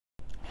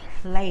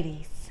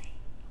Ladies,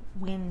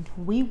 when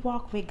we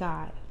walk with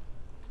God,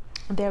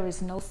 there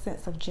is no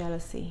sense of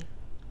jealousy,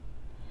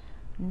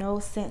 no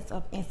sense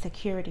of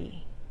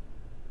insecurity.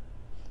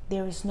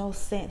 There is no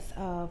sense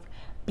of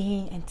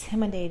being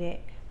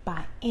intimidated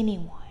by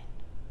anyone.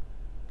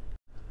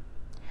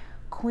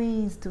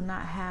 Queens do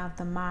not have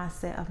the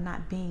mindset of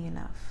not being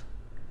enough.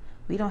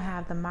 We don't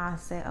have the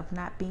mindset of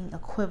not being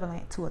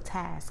equivalent to a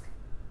task.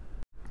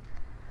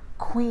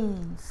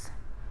 Queens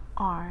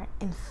are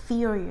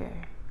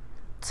inferior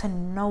to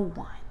no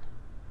one.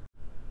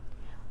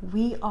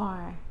 We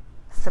are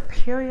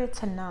superior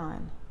to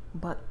none,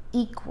 but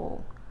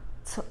equal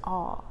to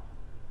all,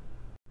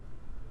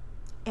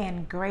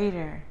 and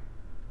greater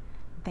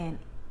than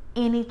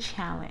any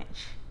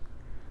challenge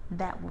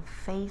that will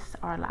face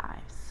our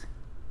lives.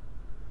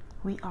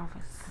 We are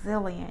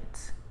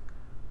resilient,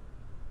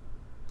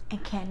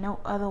 and can't no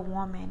other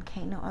woman,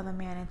 can't no other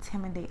man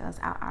intimidate us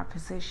out our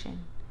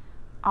position,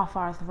 off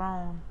our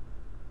throne,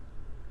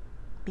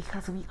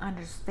 because we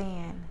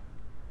understand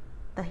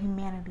the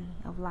humanity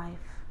of life.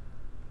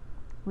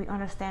 We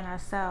understand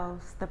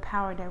ourselves, the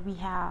power that we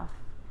have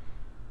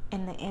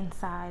in the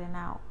inside and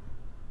out.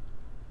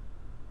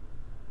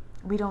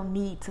 We don't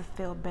need to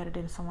feel better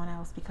than someone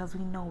else because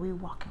we know we're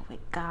walking with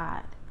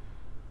God.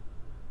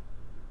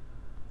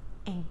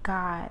 And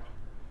God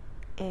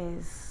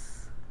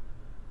is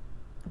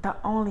the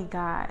only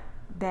God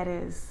that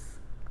is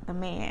the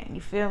man.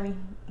 You feel me?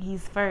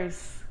 He's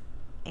first,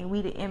 and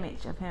we the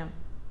image of him.